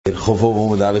חופו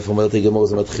ועמוד א' אומרת הגמרא,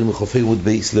 זה מתחיל מחופי עמוד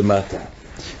בייס למטה.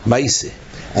 מה יעשה?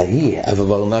 אבל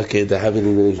ברנקה דהבי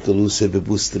לי גלוסה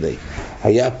בבוסטני.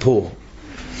 היה פה,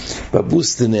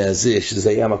 בבוסטני הזה, שזה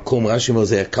היה מקום, רש"י אומר,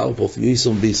 זה היה קרפוף,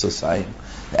 יויסום ביסוסיים.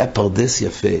 היה פרדס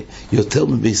יפה, יותר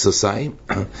מביסוסיים,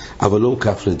 אבל לא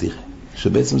הוקף לדירה.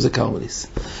 שבעצם זה קרמליס.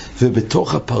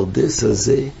 ובתוך הפרדס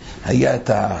הזה היה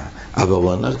את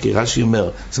האברואנר, כי רש"י אומר,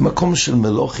 זה מקום של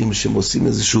מלוכים שהם עושים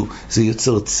איזשהו, זה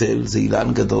יוצר צל, זה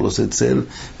אילן גדול עושה צל,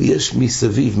 ויש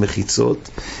מסביב מחיצות,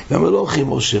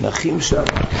 והמלוכים או שנחים שם,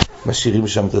 משאירים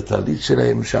שם את התעלית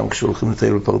שלהם, שם כשהולכים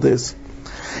לטייל בפרדס.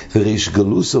 וריש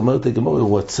גלוס אומרת הגמרא,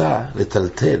 הוא רצה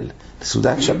לטלטל,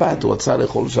 לסעודת שבת, הוא רצה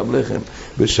לאכול שם לחם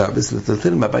בשבס,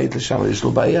 לטלטל מהבית לשם, יש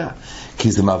לו בעיה,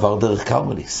 כי זה מעבר דרך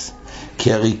קרמליס.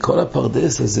 כי הרי כל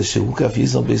הפרדס הזה שהוא כף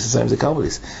יזר ביסוסיים זה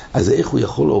קרמליס. אז איך הוא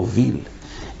יכול להוביל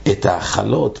את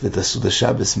האכלות ואת הסעודת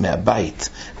שבס מהבית?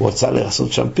 הוא רצה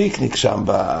לעשות שם פיקניק שם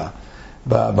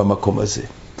במקום הזה.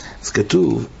 אז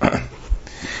כתוב,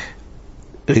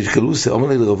 ריש גלוס אומר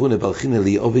לי לרבונה ברכין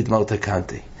אלי עובד מרתה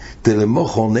קנטי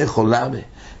דלמוכו נכו למה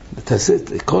תעשה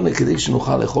קונה כדי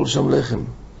שנוכל לאכול שם לחם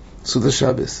סעודת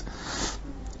שבס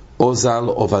או זל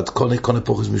עובד קונה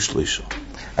פוחס משלוישו.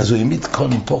 אז הוא העמיד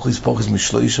קונים פוחס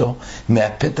משלוישו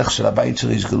מהפתח של הבית של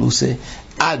ריש גלוסה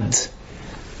עד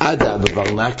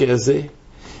בברנקר הזה,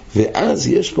 ואז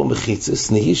יש פה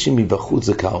מחיצס נהישים מבחוץ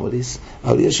זה קרמליס,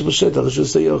 אבל יש בשטח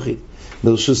רשוס היוחיד,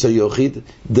 ברשוס היוחיד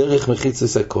דרך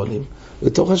מחיצס הקונים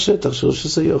לתוך השטח של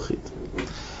רשוס היוחיד.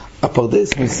 הפרדס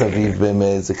מסביב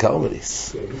באמת זה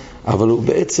קרמליס, אבל הוא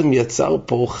בעצם יצר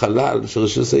פה חלל של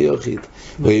רשוס היוחיד.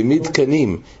 הוא העמיד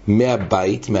קנים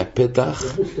מהבית,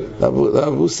 מהפתח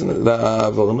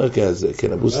לברנקה הזה,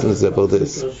 כן, הבוסטן זה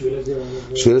הפרדס.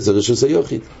 שביל זה רשוס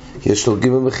היוחיד, יש לו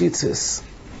גימל מחיצס.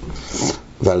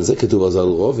 ועל זה כתוב אז על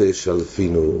רובש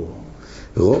שלפינו,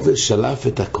 רובש שלף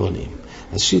את הקונים.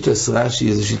 אז שיטה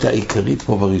רש"י זו שיטה עיקרית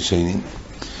פה בראשונים,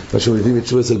 מה שמביאים את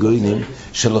תשובת הגוינים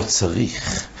שלא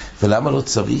צריך. ולמה לא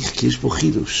צריך? כי יש פה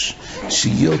חידוש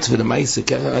שיות ולמעשה,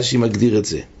 ככה רש"י מגדיר את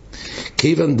זה,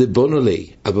 כיוון דבונו לי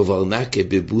אברנקה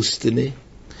בבוסטנה,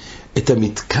 את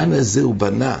המתקן הזה הוא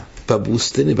בנה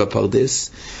בבוסטנה בפרדס,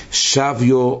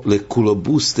 שוויו לכולו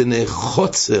בוסטנה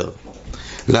חוצר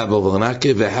לאברנקה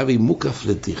והבי מוקף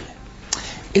לדירה.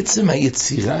 עצם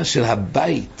היצירה של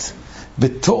הבית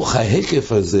בתוך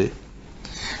ההיקף הזה,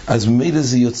 אז ממילא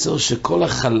זה יוצר שכל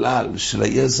החלל של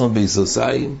היזר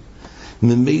ביסוסיים,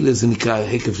 ממילא זה נקרא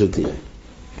ההיקף של דירה.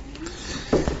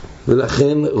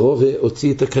 ולכן רובה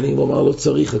הוציא את הקנים ואמר לא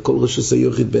צריך, הכל רשוס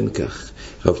היוחיד בין כך.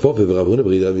 רב פופה ורב הונא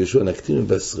ברידה וישוע נקטים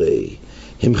מבשרי,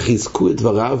 הם חיזקו את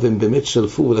דבריו והם באמת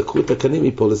שלפו ולקחו את הקנים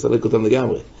מפה לסלק אותם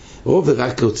לגמרי. רובה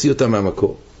רק הוציא אותם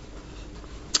מהמקום.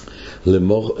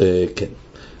 כן,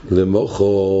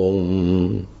 למוחו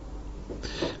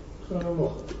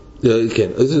כן,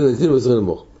 אז נקטים מבשרי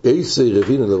למוחו איסי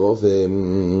רבינה לרובה.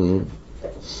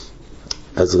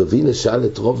 אז רבינה שאל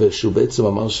את רובה שהוא בעצם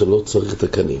אמר שלא צריך את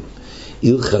הקנים.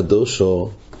 עיר חדושו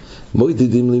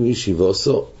מוידידים לי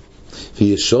מישיבוסו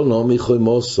וישונו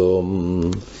מחוימוסו.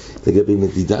 לגבי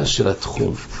מדידה של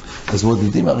התחום, אז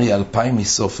מודדים הרי 2,000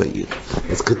 מסוף העיר,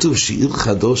 אז כתוב שעיר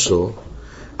חדושו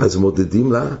אז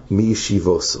מודדים לה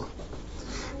מישיבוסו.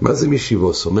 מה זה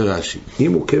מישיבוסו? אומר רש"י,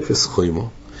 אם הוא כפס חוימו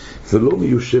ולא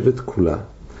מיושבת כולה,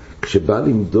 כשבא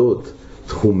למדוד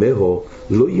תחומהו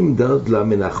לא ימדד לה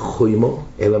מן החוימו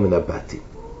אלא מן הבתים.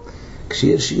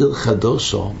 כשיש עיר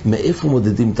חדושו, מאיפה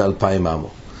מודדים את 2,000 עמו?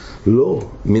 לא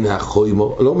מן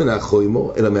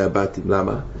החוימו אלא מהבתים.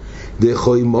 למה?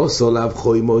 דחוימוסו לאו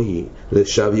חוימו היא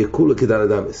לשב יקולה כדל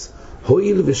אדמס.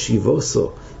 הויל ושיבוסו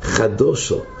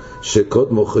חדושו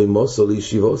שקודמו חוימוסו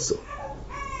לישיבוסו,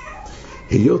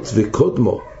 היות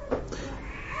וקודמו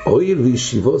הויל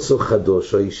וישיבוסו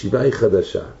חדושו, הישיבה היא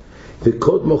חדשה,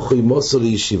 וקודמו חוימוסו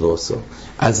לישיבוסו,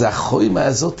 אז החוימה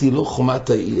הזאת היא לא חומת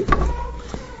העיר.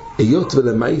 היות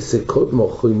ולמעשה קודמו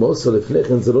חוימוסו לפני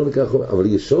כן זה לא נקרא חומה, אבל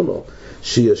ישונו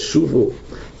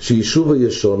שישובו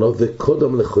ישונו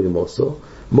וקודם לחוימוסו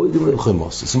מוידים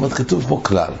לחוימוסו. זאת אומרת כתוב פה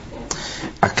כלל,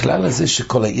 הכלל הזה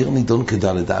שכל העיר נידון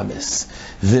כדלת אמס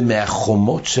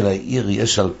ומהחומות של העיר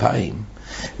יש 2,000,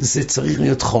 זה צריך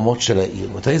להיות חומות של העיר.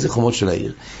 מתי זה חומות של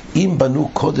העיר? אם בנו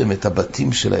קודם את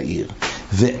הבתים של העיר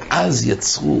ואז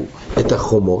יצרו את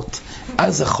החומות,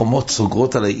 אז החומות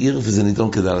סוגרות על העיר וזה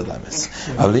נידון כדלת אמס.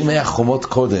 אבל אם היה חומות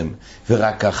קודם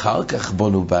ורק אחר כך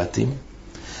בנו בתים,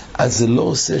 אז זה לא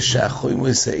עושה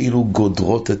שהחוימוס האלו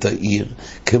גודרות את העיר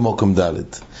כמו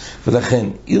קומדלת. ולכן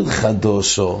עיר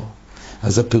חדושו,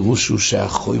 אז הפירוש הוא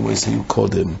שהחוימוס היו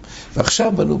קודם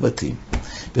ועכשיו בנו בתים.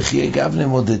 וכי אגב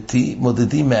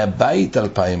מודדים מהבית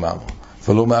 2,000 עמו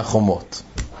ולא מהחומות.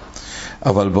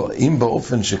 אבל אם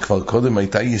באופן שכבר קודם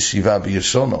הייתה ישיבה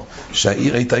בישונו,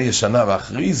 שהעיר הייתה ישנה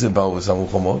ואחרי זה באו ושמו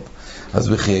חומות, אז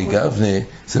בחיי גבנה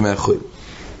זה מאחורי.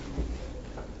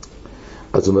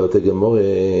 אז אומרת הגמור,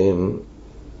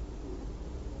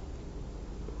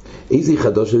 איזה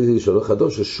חדוש ואיזה ישונו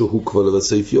חדוש, שהוא כבר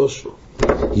לבסוף יושבו.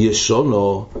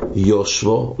 ישונו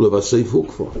יושבו לבסוף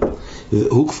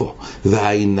הוא כבר.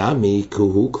 והאינמיק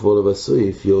הוא כבר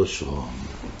לבסוף יושבו.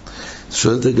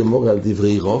 שואלת הגמור על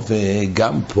דברי רוב,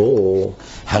 וגם פה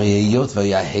הראיות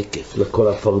והיה הקף לכל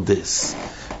הפרדס.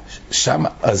 שם,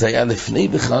 אז היה לפני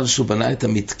בכלל שהוא בנה את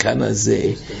המתקן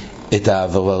הזה, את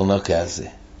האברברנוקה הזה.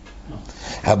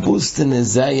 הבוסטן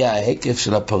הזה היה ההקף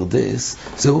של הפרדס,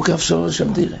 זהו קו שלו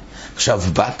לשם דירה. עכשיו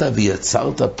באת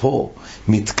ויצרת פה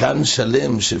מתקן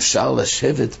שלם שאפשר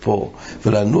לשבת פה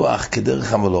ולנוח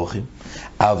כדרך המלוכים,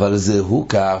 אבל זהו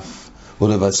כף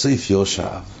ולבסוף יושב.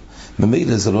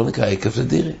 ממילא זה לא נקרא הקף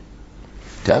לדירה.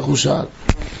 כך הוא שאל.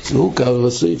 זהו כף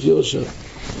ולבסוף יושב.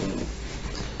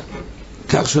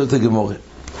 כך שואלת הגמורה.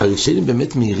 הראשונים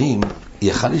באמת מהירים,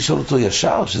 יכל לשאול אותו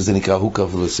ישר שזה נקרא הוא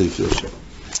כף ולבסוף יושב.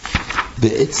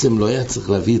 בעצם לא היה צריך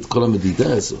להביא את כל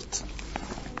המדידה הזאת.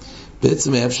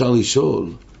 בעצם היה אפשר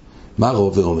לשאול מה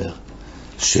רובה אומר,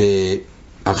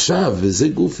 שעכשיו, וזה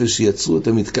גופה שיצרו את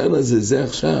המתקן הזה, זה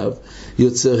עכשיו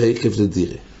יוצר הקף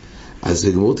לדירה. אז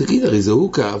הגמור תגיד, הרי זה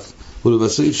הוא כף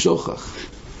ולבסוף שוכח.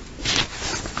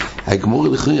 הגמור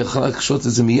לכן יכל לקשות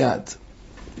את זה מיד.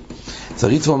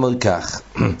 צריך ואומר כך,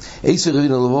 איסו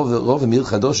רבינו לרוב אמיר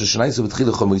חדוש ששנייסו בתחיל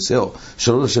לחומויסאו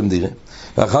שלא לשם דירה,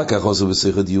 ואחר כך עשו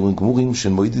בשיחת דיורים גמורים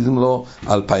שמועידים לו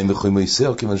 2,000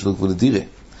 בחומויסאו כיוון שלא גבול לדירה.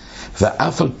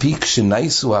 ואף על פי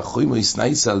כשנייסו החומויס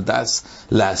נייס על דס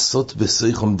לעשות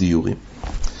בשיחום דיורים.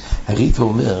 הריף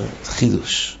אומר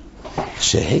חידוש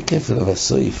שהקף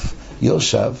לבסוף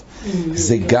יושב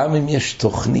זה גם אם יש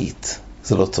תוכנית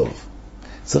זה לא טוב,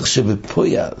 צריך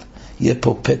שבפויל יהיה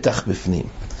פה פתח בפנים,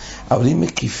 אבל אם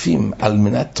מקיפים על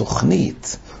מנת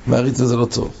תוכנית מעריץ וזה לא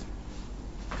טוב.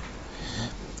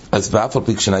 אז באף על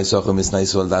פי כשנייסו החומוס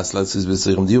נייסו על דס לעשות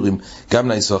בשיחום דיורים, גם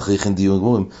נייסו אחרי כן דיורים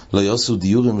גמורים לא יעשו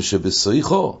דיורים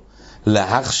שבשיחו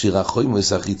להכשיר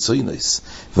החומוס החיצונוס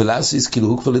ולעשות כאילו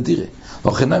הוא כבר לדירה.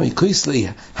 וכנמי כויסלי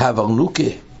העברנוקה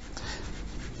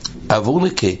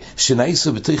עבורנקה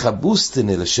שנייסו בתוך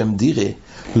הבוסטנה לשם דירה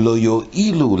לא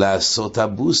יועילו לעשות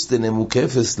הבוסטנה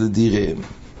מוקפס לדירה,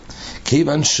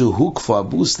 כיוון שהוא כבר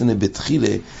הבוסטנה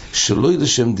בתחילה שלא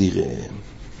לשם דירה,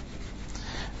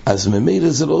 אז ממילא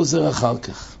זה לא עוזר אחר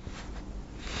כך.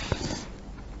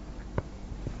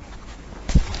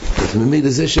 אז ממילא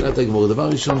זה שאלת הגמור. דבר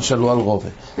ראשון שאלו על רובה,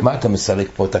 מה אתה מסלק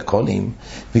פה את הקונים?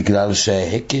 בגלל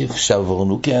שההקף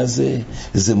שהעברנוקה הזה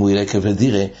זה מועיל הקף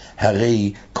לדירה,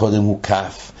 הרי קודם הוא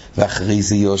כף ואחרי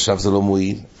זה יושב, זה לא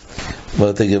מועיל.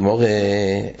 אומרת הגמור,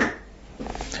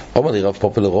 אומר לי רב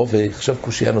פופל לרובה, עכשיו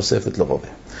קושייה נוספת לרובה.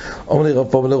 אומר לי רב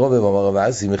פופל לרובה, ואמר רב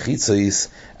עזי מחיצויס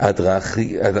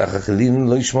הדרחלים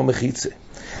לא ישמע מחיצה.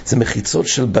 זה מחיצות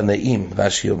של בנאים,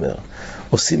 רש"י אומר,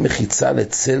 עושים מחיצה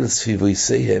לצל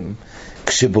סביבויסיהם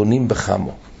כשבונים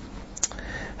בחמו.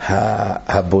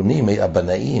 הבונים,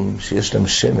 הבנאים שיש להם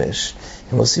שמש,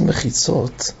 הם עושים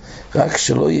מחיצות רק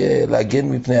שלא יהיה להגן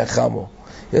מפני החמו.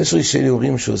 יש ראשי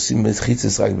להורים שעושים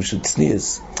מחיצס רק בשביל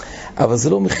צניאס, אבל זה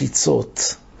לא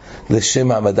מחיצות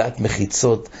לשם העמדת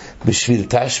מחיצות בשביל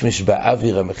תשמש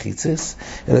באוויר המחיצס,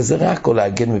 אלא זה רק או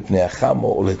להגן מפני החמו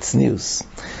או לצניוס.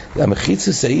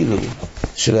 המחיצס האלו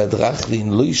של הדרחלין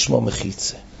לא ישמע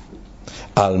מחיצה.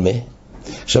 על מה?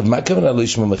 עכשיו, מה הכוונה לא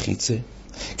ישמע מחיצה?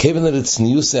 כיוון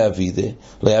לצניוס האבידה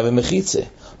לא היה במחיצה,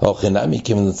 או חינמי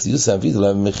כיוון לצניוס האבידה לא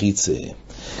היה במחיצה.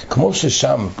 כמו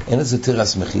ששם אין איזה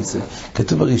תרס מחיצה,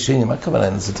 כתוב בראשונים, מה הכוונה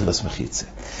אין איזה תרס מחיצה?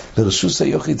 לרשוס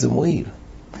היוחית זה מועיל.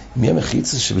 אם יהיה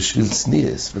מחיצה שבשביל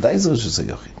צניאס, ודאי זה רשוס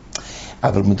היוחית.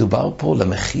 אבל מדובר פה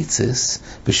למחיצס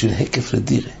בשביל הקף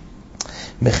לדירה.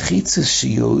 מחיצס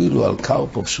שיועילו על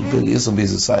קרפוב שובל יסו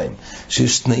ביזוסיים,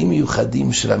 שיש תנאים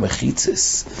מיוחדים של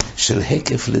המחיצס של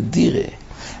הקף לדירה.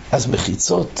 אז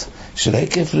מחיצות של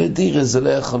הקף לדירה זה לא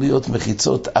יכול להיות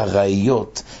מחיצות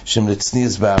ארעיות שהן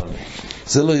לצניאס בעלמא.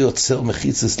 זה לא יוצר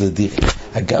מחיצס לדירה.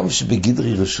 הגם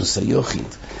שבגדרי רשוס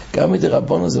היוחית, גם מדי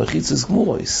רבונו זה מחיצס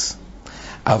גמורויס.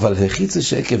 אבל מחיצס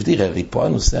של הקף דירה, הרי פה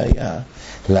הנושא היה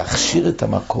להכשיר את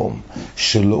המקום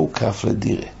שלא הוא כף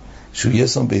לדירה, שהוא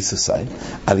יסון ביסוסיים,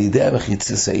 על ידי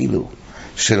המחיצס האלו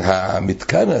של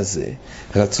המתקן הזה,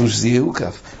 רצו שזה יהיה הוא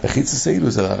כף. מחיצס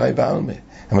האלו זה רעי בעלמא.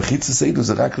 המחיצס האלו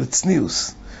זה רק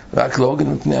לצניוס, רק להוגן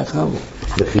מפני החמו.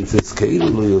 מחיצס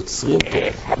כאלו לא יוצרים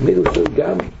פה. מילא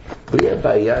גם בלי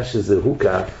הבעיה שזה הוא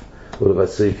כף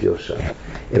ולבסוף יושב.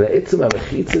 אלא עצם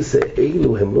המחיצס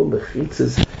האלו הם לא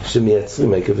מחיצס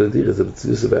שמייצרים עקב לדירה, זה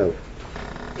לצניוס הבעל.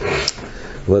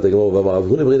 אומרת הגמרא, ואמר רב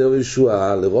הונא ברין רבי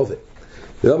יהושע לרובה.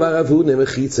 ואמר רב הונא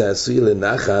מחיצה עשוי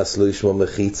לנחס, לא ישמע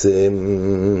מחיצה.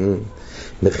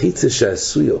 מחיצה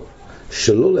שעשויו,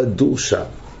 שלא לדור שם,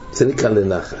 זה נקרא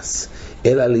לנחס,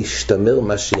 אלא להשתמר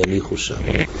מה שיניחו שם.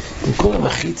 עם כל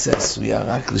המחיצה עשויה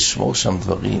רק לשמור שם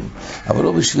דברים, אבל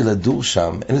לא בשביל לדור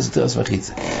שם, אין לזה תרס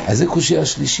מחיצה. אז זה קושיה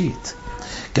השלישית.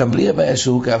 גם בלי הבעיה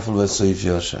שהוא כפל בסויף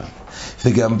יושר,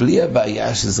 וגם בלי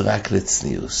הבעיה שזה רק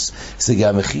לצניוס, זה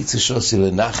גם מחיצה שעושה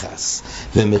לנחס,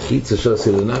 ומחיצה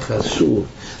שעושה לנחס שוב,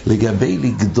 לגבי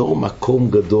לגדור מקום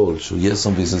גדול שהוא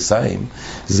יסום ביססיים,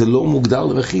 זה לא מוגדר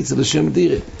למחיצה לשם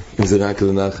דירה, אם זה רק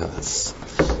לנחס.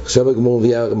 עכשיו הגמור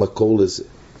מביא מקור לזה.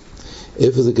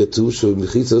 איפה זה כתוב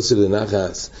שמחיצה עושה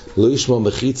לנחס, לא ישמע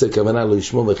מחיצה, הכוונה לא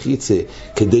ישמע מחיצה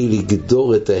כדי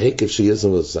לגדור את ההיקף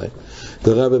שיסום ביססיים.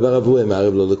 דרבי בר אבוה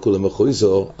מערב לו לכולם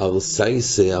מחויזו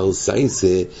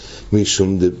ארסייסה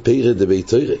משום דפירה דבי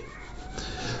תוירה,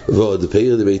 ועוד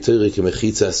פירה דבי תוירה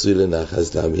כמחיצה עשוי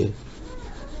לנחס דמי.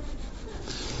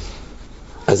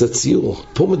 אז הציור,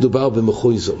 פה מדובר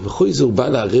במחויזו. מחויזו הוא בא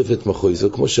לערב את מחויזו,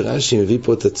 כמו שרש"י מביא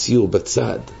פה את הציור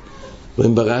בצד.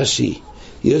 רואים ברש"י,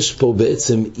 יש פה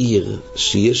בעצם עיר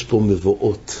שיש פה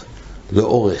מבואות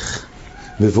לאורך,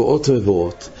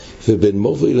 מבואות, ובין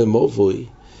מבוי למבוי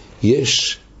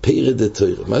יש פירה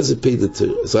דתוירה. מה זה פירה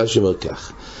דתוירה? אז רש"י אומר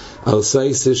כך,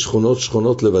 ארסייסה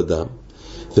שכונות לבדם,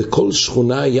 וכל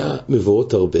שכונה היה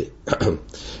מבואות הרבה,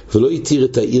 ולא התיר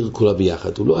את העיר כולה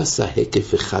ביחד. הוא לא עשה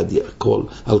הקף אחד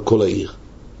על כל העיר,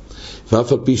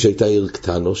 ואף על פי שהייתה עיר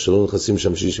קטנו שלא נכנסים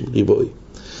שם 60 ריבוי.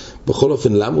 בכל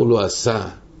אופן, למה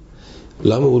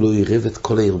הוא לא עירב את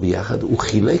כל העיר ביחד? הוא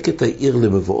חילק את העיר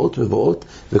למבואות,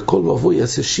 וכל מבוא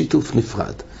יעשה שיתוף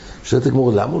נפרד. שואלת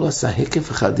הגמרא, למה הוא לא עשה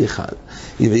הקף אחד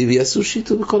ויעשו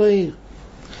שיתוף בכל העיר?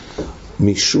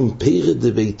 משום פירה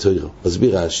דבי תוירה.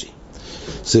 מסביר רש"י,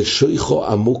 זה שויכו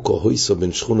עמוקו הויסו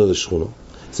בין שכונה לשכונה.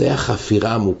 זה היה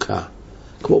חפירה עמוקה,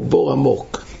 כמו בור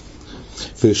עמוק.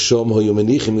 ושום היו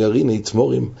מניחים גרעיני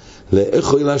תמורים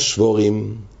לאכול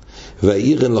השבורים,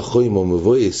 והעירן לחוים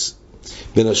ומבויס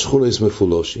בין השכונות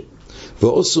מפולושים,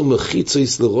 ועשו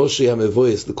מחיצויס לראשי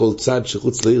המבויס לכל צד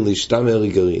שחוץ לעיר להשתמר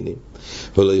גרעינים,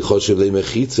 ולא יחושב לי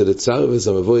מחיצה לצרבס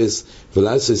המבויס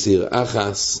ולעשוס עיר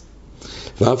אחס,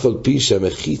 ואף על פי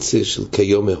שהמחיצה של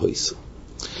כיום ההויסו.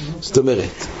 זאת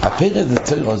אומרת, הפירה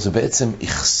דתוירה זה בעצם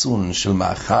אחסון של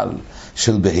מאכל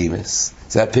של בהמס,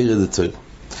 זה הפירה דתוירה.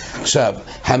 עכשיו,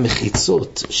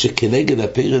 המחיצות שכנגד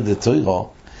הפירה דתוירה,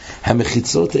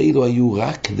 המחיצות האלו היו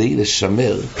רק כדי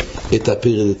לשמר את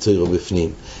הפירה דתוירה בפנים,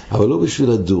 אבל לא בשביל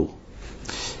לדור.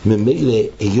 ממילא,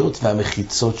 היות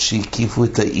והמחיצות שהקיפו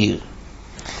את העיר,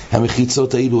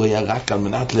 המחיצות האלו היה רק על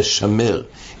מנת לשמר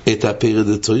את הפירה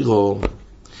דתוירה,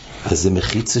 אז זה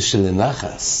מחיצה של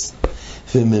נחס.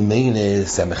 וממילא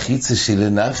זה המחיצה של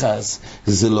נחס,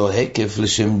 זה לא הקף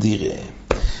לשם דירה.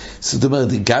 זאת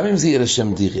אומרת, גם אם זה יהיה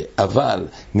לשם דירה, אבל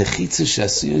מחיצה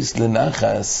שעשויס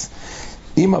לנחס,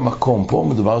 אם המקום, פה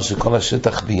מדובר שכל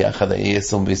השטח ביחד היה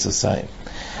יסום ביססיים,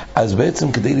 אז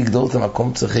בעצם כדי לגדול את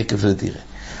המקום צריך הקף לדירה.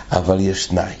 אבל יש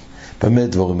תנאי. באמת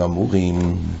דברים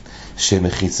אמורים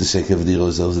שמחיצה שקף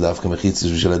דירה זה דווקא מחיצה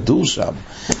של הדור שם,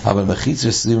 אבל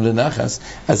מחיצה שסלים לנחס,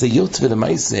 אז היות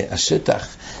ולמעשה השטח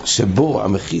שבו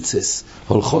המחיצס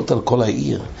הולכות על כל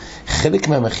העיר, חלק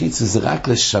מהמחיצה זה רק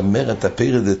לשמר את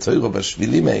הפירה דתוירה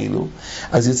בשבילים האלו,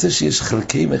 אז יוצא שיש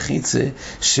חלקי מחיצה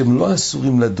שהם לא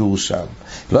אסורים לדור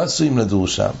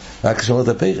שם, רק שמות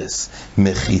הפירס.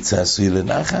 מחיצה עשוי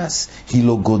לנחס, היא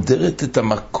לא גודרת את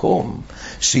המקום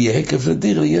שיהיה הקף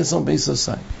לדיר ליסום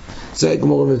ביססיים. זה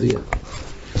הגמרא מביאה.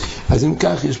 אז אם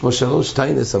כך, יש פה 3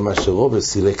 טיינס על מה שרובה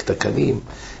סילק תקנים.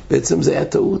 בעצם זה היה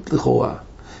טעות לכאורה,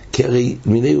 כי הרי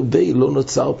מיני ובי לא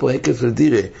נוצר פה הקף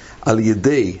לדירה על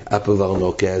ידי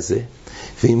הפברנוקה הזה,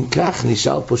 ואם כך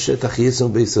נשאר פה שטח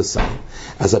יסום ביססיים.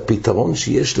 אז הפתרון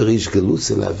שיש לריש גלוס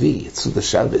זה להביא יצוד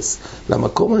השבס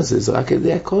למקום הזה, זה רק על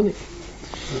ידי הקונים.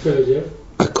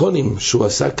 הקונים שהוא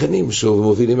עשה קנים שהוא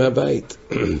מובילים מהבית.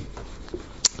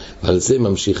 על זה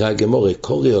ממשיכה הגמורה,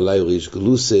 קורא אולי ריש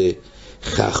גלוס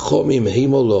חכומים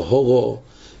הימו לא הורו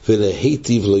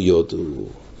ולהיטיב לא יודו.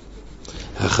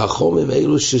 החכומים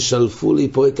אלו ששלפו לי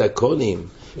פה את הקונים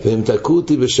והם תקעו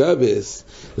אותי בשבס,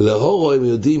 להורו הם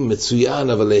יודעים מצוין,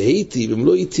 אבל להיטיב הם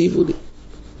לא היטיבו לי.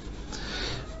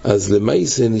 אז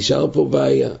למעשה נשאר פה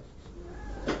בעיה.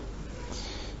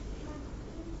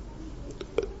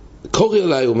 קורא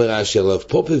אולי אומר רש"י עליו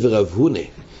פופה ורב הונא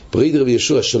ברית רבי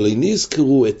יהושע שלא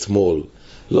נזכרו אתמול,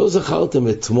 לא זכרתם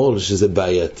אתמול שזה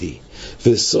בעייתי,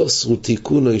 וסוסרו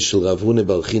תיקונו של רב הונא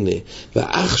בר חינא,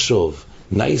 ועכשיו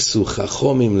נייסו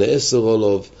חכמים לאסור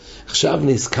עולוב. עכשיו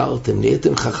נזכרתם,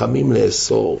 נהייתם חכמים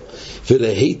לאסור,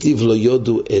 ולהיטיב לא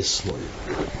יודו אסמול.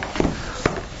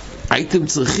 הייתם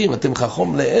צריכים, אתם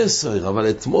חכום לאסור, אבל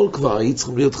אתמול כבר הייתם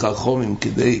צריכים להיות חכמים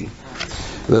כדי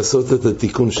לעשות את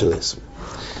התיקון של אסמול.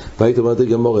 והיית אומרת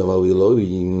הגמור, אמרו לו,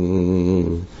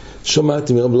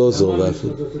 שמעתי מרב לוזור.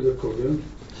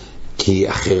 כי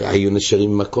אחרי היו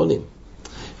נשארים מקונים.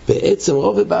 בעצם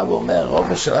רובה בא ואומר,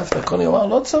 רובה שלף את הקונים, הוא אמר,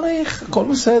 לא צריך, הכל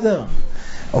בסדר.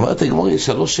 אומרת הגמור, יש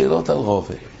 3 שאלות על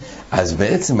רובה. אז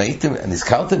בעצם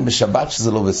נזכרתם בשבת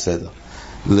שזה לא בסדר.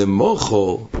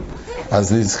 למוחו,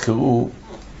 אז נזכרו...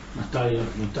 מתי?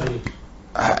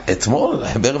 אתמול,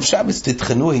 בערב שבס,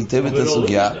 תתחנו היטב את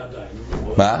הסוגיה.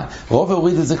 מה? רובה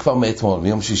הוריד את זה כבר מאתמול,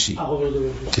 ביום שישי.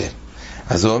 כן.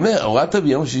 אז הוא אומר, הורדת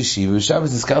ביום שישי,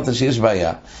 ובשבס נזכרת שיש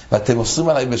בעיה, ואתם אוסרים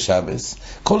עליי בשבס,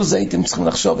 כל זה הייתם צריכים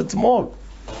לחשוב אתמול.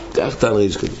 כך תן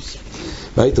ריש קדוש.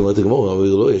 והיית אומרת הגמור, רב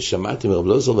אלוהי, שמעתי מרב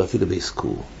לוזור ואפילו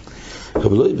בהזכור.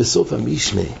 רב אלוהי בסוף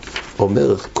המשנה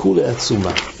אומר, כולי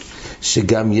עצומה,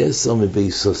 שגם יסר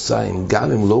מביסוסיים,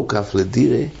 גם אם לא כף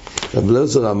לדירה, רב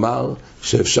לוזור אמר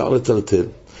שאפשר לטלטל.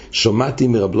 שמעתי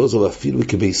מרב לוזור ואפילו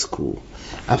כבהזכור.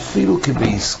 אפילו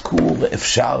כבהזכור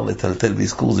אפשר לטלטל,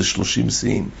 בהזכור זה 30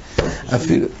 סין,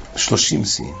 אפילו 30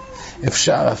 סין.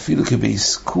 אפשר אפילו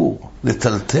כבהזכור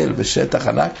לטלטל בשטח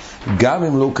ענק, גם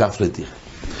אם לא כף לדיר.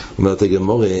 אומרת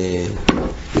הגמור,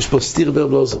 יש פה סתיר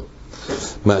ברב לוזור.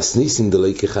 מסניסין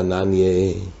דלוי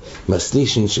כחנניה,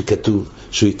 מסניסין שכתוב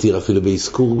שהוא יתיר אפילו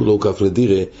בהזכור לא כף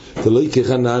לדירה, דלוי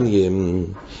כחנניה,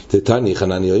 תתני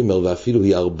חנניה אומר, ואפילו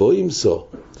היא ארבו ימסו,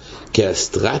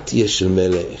 כאסטרטיה של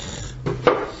מלך.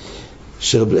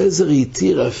 שרב אליעזר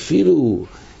יתיר אפילו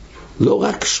לא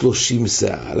רק 30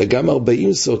 שעה, אלא גם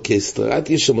 40 שעה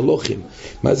כאסטרטיה של מלוכים.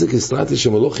 מה זה כאסטרטיה של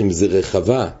מלוכים? זה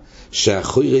רחבה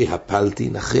שאחרי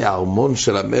הפלטין, אחרי הארמון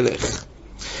של המלך,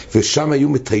 ושם היו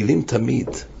מטיילים תמיד.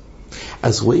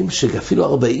 אז רואים שאפילו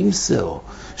 40 שעה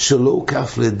שלא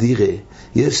כף לדירה,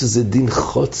 יש איזה דין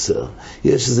חוצר,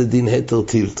 יש איזה דין היתר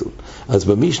טילטול. אז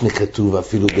במשנה כתוב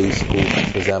אפילו בהזכור,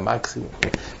 וזה המקסימום.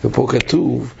 ופה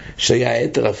כתוב שהיה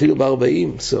היתר אפילו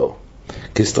ב40 שעה,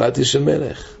 כאסטרטיה של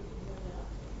מלך.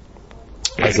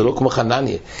 אז זה לא כמו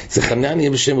חנניה, זה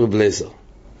חנניה בשם רב אליעזר.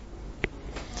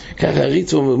 ככה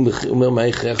הריץ אומר מה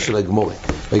ההכרח של הגמורה.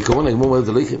 בעיקרון הגמורה אומר,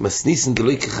 זה לא מסניסן, זה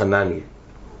לא כחנניה.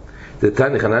 זה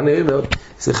תני, חנניה אומר,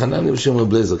 זה חנניה בשם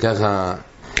רב אליעזר, ככה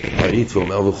הריץ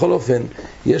ואומר. ובכל אופן,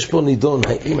 יש פה נידון,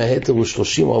 האם ההתר הוא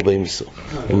 30 או 40 שעה.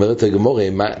 אומרת הגמורה,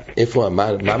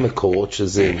 מה המקורות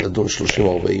שזה נדון 30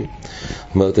 או 40?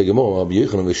 אומרת הגמורה, רבי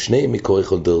יוחנן, ושני מקורי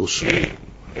כל דרשו.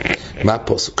 מה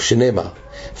הפסוק? שנאמר,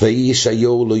 ויהי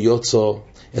ישעיהו לא יוצא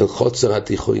אל חוצר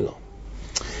התיכונו.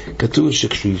 כתוב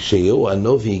שכשישעיהו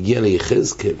הנביא הגיע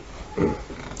ליחזקאל,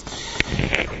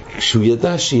 כשהוא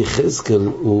ידע שיחזקאל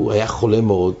הוא היה חולה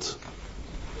מאוד,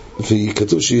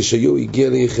 וכתוב שישעיהו הגיע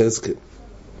ליחזקאל,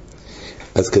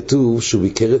 אז כתוב שהוא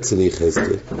ביקר אצל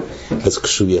יחזקאל, אז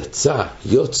כשהוא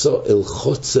יוצא אל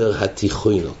חוצר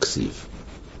התיכונו,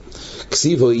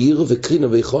 כסיב או עיר וקרינה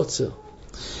בחוצר.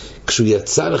 כשהוא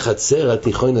יצא לחצר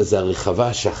התיכון הזה,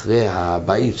 הרחבה שאחרי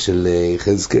הבית של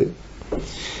יחזקאל,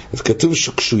 אז כתוב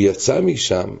שכשהוא יצא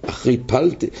משם, אחרי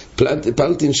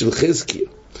פלטין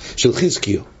של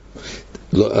חזקיהו,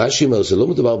 רש"י אומר, זה לא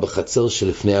מדובר בחצר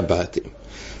שלפני הבתים,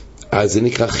 אז זה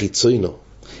נקרא חיצוינו.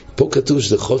 פה כתוב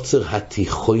שזה חוצר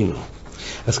התיכונו.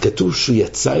 אז כתוב שהוא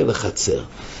יצא אל החצר.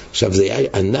 עכשיו זה היה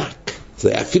ענק, זה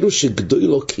היה אפילו שגדול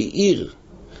לו כעיר,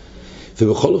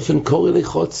 ובכל אופן קורא לי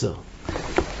חוצר.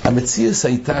 המציאות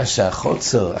הייתה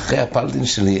שהחוצר אחרי הפלטין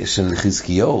של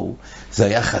חזקיהו זה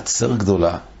היה חצר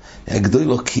גדולה, היה גדול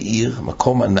לו כעיר,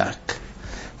 מקום ענק.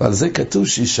 ועל זה כתוב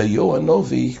שישעיהו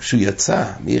הנביא, כשהוא יצא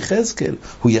מיחזקאל,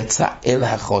 הוא יצא אל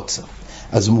החוצר,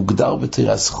 אז מוגדר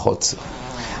בתירס חוצר.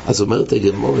 אז אומרת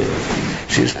הגמורה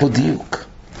שיש פה דיוק,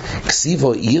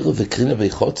 כסיבו עיר וקרינה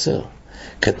בחוצר,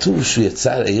 כתוב שהוא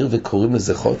יצא אל העיר וקוראים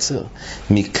לזה חוצר.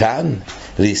 מכאן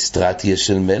לאסטרטיה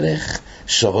של מלך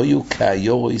שהיו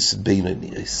כאיוריס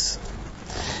בינוניס,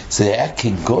 זה היה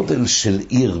כגודל של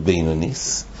עיר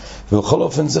בינוניס, ובכל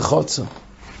אופן זה חוצר.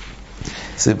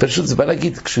 זה פשוט, זה בא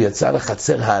להגיד, כשהוא יצא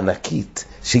לחצר הענקית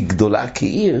שהיא גדולה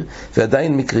כעיר,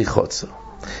 ועדיין מקרי חוצר.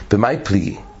 במאי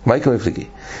פליגי? מה יקרה מפליגי?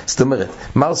 זאת אומרת,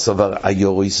 מר סובר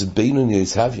איוריס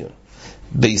בינוניס הביון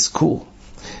בהזכור.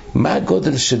 מה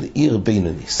הגודל של עיר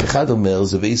בינוניס? אחד אומר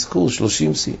זה בהזכור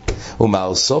 30 סין,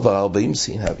 ומר סובר 40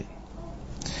 סין הביון.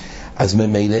 אז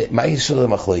ממילא, מה יש לו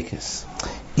למחלוקס?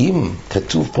 אם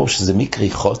כתוב פה שזה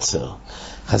מקרי חוצר,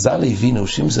 חז"ל הבינו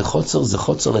שאם זה חוצר, זה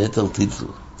חוצר להיתר טלטול.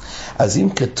 אז אם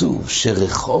כתוב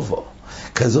שרחובו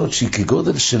כזאת שהיא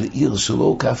כגודל של עיר שלא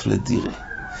הוקף לדירה.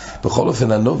 בכל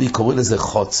אופן הנובי קורא לזה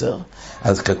חוצר,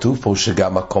 אז כתוב פה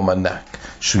שגם מקום ענק,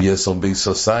 שהוא יסר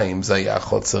ביסוסיים, זה היה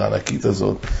החוצר הענקית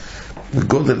הזאת,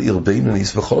 בגודל עיר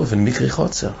בינוניס, בכל אופן מקרי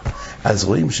חוצר. אז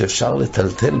רואים שאפשר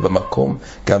לטלטל במקום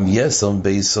גם יסר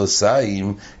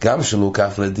ביסוסיים, גם שלא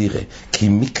הוקף לדירה, כי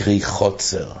מקרי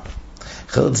חוצר.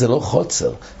 אחרת זה לא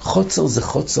חוצר, חוצר זה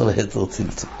חוצר להתר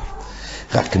טלטל.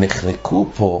 רק נחלקו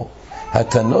פה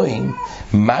התנועים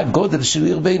מה הגודל של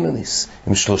עיר בינוניס,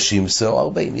 עם 30 או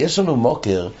 40. יש לנו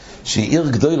מוקר שעיר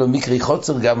גדול או מקרי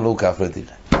חוצר גם לא הוקף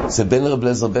לדירה, זה בין רב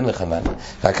אליעזר בן יוחנן,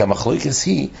 רק המחלוקת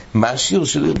היא מה השיר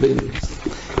של עיר בינוניס.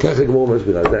 ככה הגמרא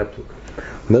מסבירה, זה הפסוק.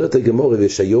 אומרת הגמרא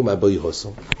וישעיהו מאבוי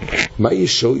הוסו, מה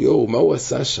ישעיהו, מה הוא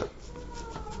עשה שם?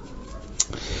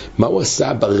 מה הוא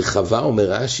עשה ברחבה?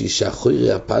 אומר רש"י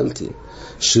שאחרי הפלטין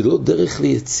שלא דרך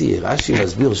ליציא. רש"י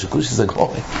מסביר שכוש זה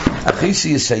גמורה אחרי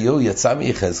שישעיהו יצא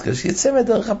מיחזקאל שיצא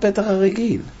מדרך הפתח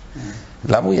הרגיל.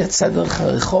 למה הוא יצא דרך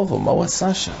הרחוב? מה הוא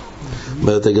עשה שם?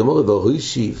 אומרת הגמרא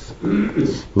והוישיב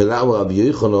מלאו רבי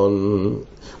יוחנן,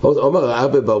 אומר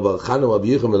רבי בר חנא רבי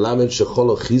יוחנן מלמד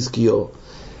שכל חזקיהו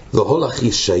והולך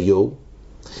ישעיהו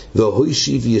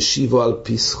והוישיב ישיבו על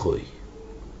פסחוי.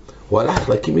 הוא הלך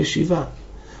להקים ישיבה,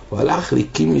 הוא הלך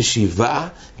להקים ישיבה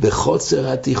בחוצר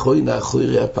התיכון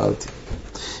האחורי הפלטי.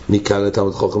 מכאן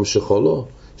לתלמיד חכם שחולו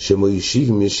שמו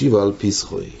ישיב על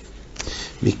פסחוי.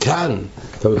 מכאן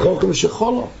תלמיד חכם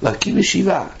שחולו להקים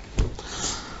ישיבה,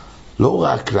 לא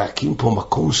רק להקים פה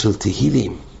מקום של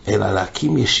תהילים, אלא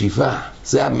להקים ישיבה.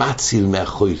 זה המציל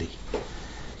מהחולי.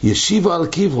 ישיבו על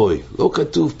קברוי, לא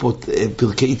כתוב פה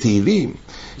פרקי תהילים,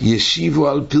 ישיבו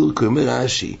על פרקוי. אומר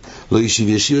רש"י לא ישיב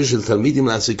ישיבה של תלמידים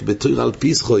לעסוק בתורה על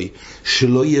פסחוי,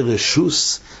 שלא יהיה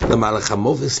רשוס למלאך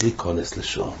המובס להיכנס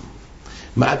לשם.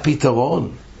 מה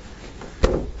הפתרון?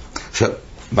 עכשיו,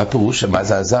 מה פירוש? מה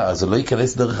זה עזר? זה לא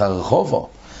ייכנס דרך הרחובו,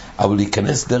 אבל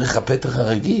להיכנס דרך הפתח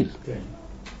הרגיל.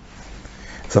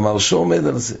 אז המרשו עומד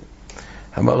על זה.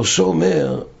 המרשו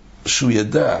אומר שהוא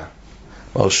ידע,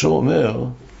 המרשו אומר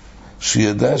שהוא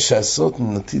ידע שהסוד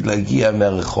נטיד להגיע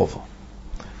מהרחובו,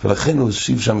 ולכן הוא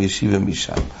הושיב שם ישיבה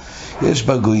משם. יש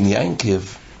בגויין ינקב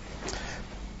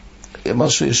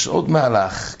משהו, יש עוד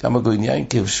מהלך, גם בגויין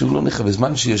ינקב שהוא לא נכנס,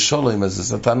 בזמן שיש שולם אז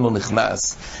השטן לא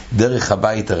נכנס דרך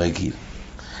הבית הרגיל,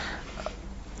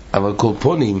 אבל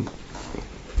קורפונים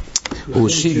הוא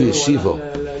הושיב ישיבו.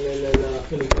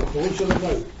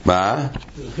 מה?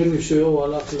 הוא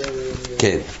הלך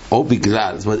כן, או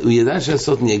בגלל, זאת אומרת, הוא ידע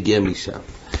שהסוד יגיע משם,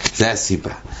 זה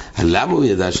הסיבה. למה הוא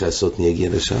ידע שהסוד יגיע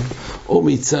לשם? או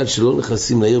מצד שלא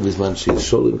נכנסים לעיר בזמן שיש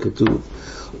שולם כתוב,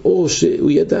 או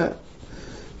שהוא ידע.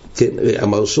 כן,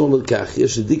 המרשו אומר כך,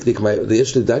 יש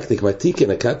לדקדק מה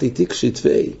תיקן, הקעתי תיק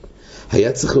שתווי,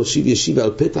 היה צריך להושיב ישיבה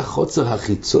על פתח חוצר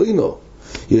החיצוינו.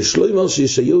 יש לו אמר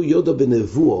שישעיהו יודע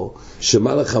בנבואו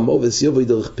שמלאך המובס יבוא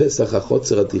דרך פסח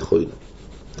החוצר התיכון.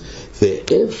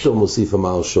 ואיפה מוסיף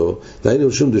המרשו,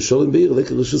 דהיינו שום דשולם בעיר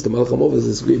לקר רשוס למלאך המובס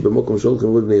לסגוי במקום שולם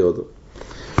כמו בני יודו.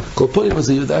 כל פעמים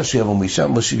הזה יודע שיבוא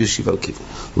משם מושיב ישיבה על כיוון.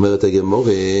 אומרת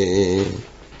הגמרא,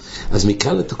 אז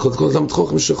מכאן את כל תלמיד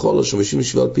חכם שחולו שמושיב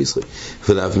ישיבה על פסחי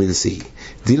ולאו מילסי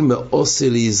דיל מעושה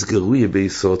להסגרוי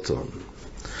ביסוטון.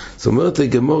 זאת אומרת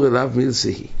הגמרא לאו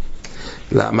מילסי.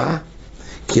 למה?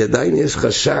 כי עדיין יש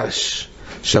חשש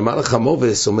שהמלאך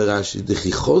המובס, אומר רש"י,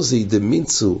 דכי חוזי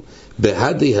דמינסו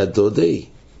בהדי הדודי,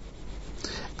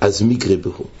 אז מקרה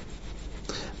בהו,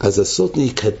 אז הסוד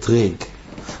נקטרג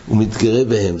ומתגרה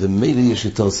בהם, ומילא יש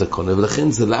יותר סכונה,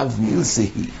 ולכן זה לאו מילסי,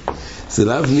 זה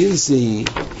לאו מילסי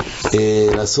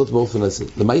לעשות באופן הזה.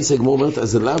 למה יסע הגמרא אומרת,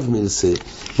 אז זה לאו מילסי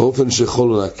באופן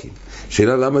שיכולו להקים.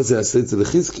 שאלה למה זה עשה את זה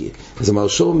לחזקיה? אז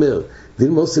המרשו אומר,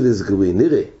 דין מוסי לסגרוי,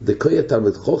 נראה, דקוי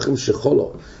התלמיד חכם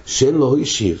שחולו, שאין לו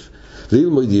ישיב,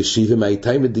 ללמוד ישיב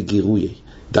ומאיתי מדגירוי,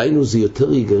 דיינו זה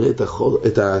יותר יגרה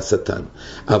את השטן.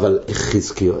 אבל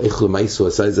חזקיה, איך למעשה הוא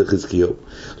עשה את זה חזקיה?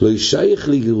 לא ישייך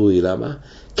לגירוי, למה?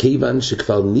 כיוון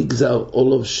שכבר נגזר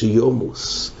אולוב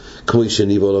שיומוס, כמו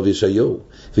שניב אולוב ישעיהו,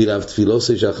 ואליו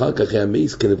תפילוסי שאחר כך היה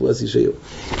מייס כנבואה ישעיהו.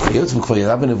 היות וכבר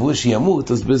ידע בנבואה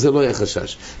שימות, אז בזה לא היה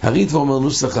חשש. הריטב"א אומר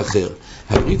נוסח אחר.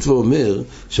 הריטב"א אומר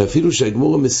שאפילו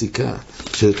שהגמרא מסיקה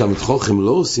שלתלמיד חכם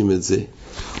לא עושים את זה,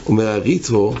 אומר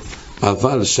הריטב"א,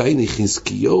 אבל שייני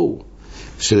חזקיהו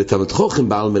שלתלמיד חכם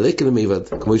בעל מלאכה למיבד,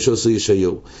 כמו שעשו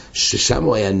ישעיהו, ששם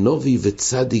הוא היה נובי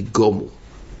וצדיק גומו.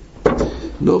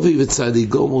 נובי וצדיק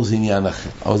גומו זה עניין אחר,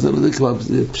 אבל זה לא כבר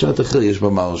פשט אחר יש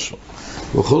במרשו.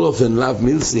 בכל אופן לאו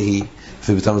מילסי היא,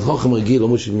 ובתלמיד חכם רגיל לא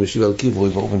משיב על קברוי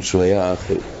באופן שהוא היה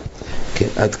אחר. כן,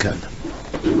 עד כאן.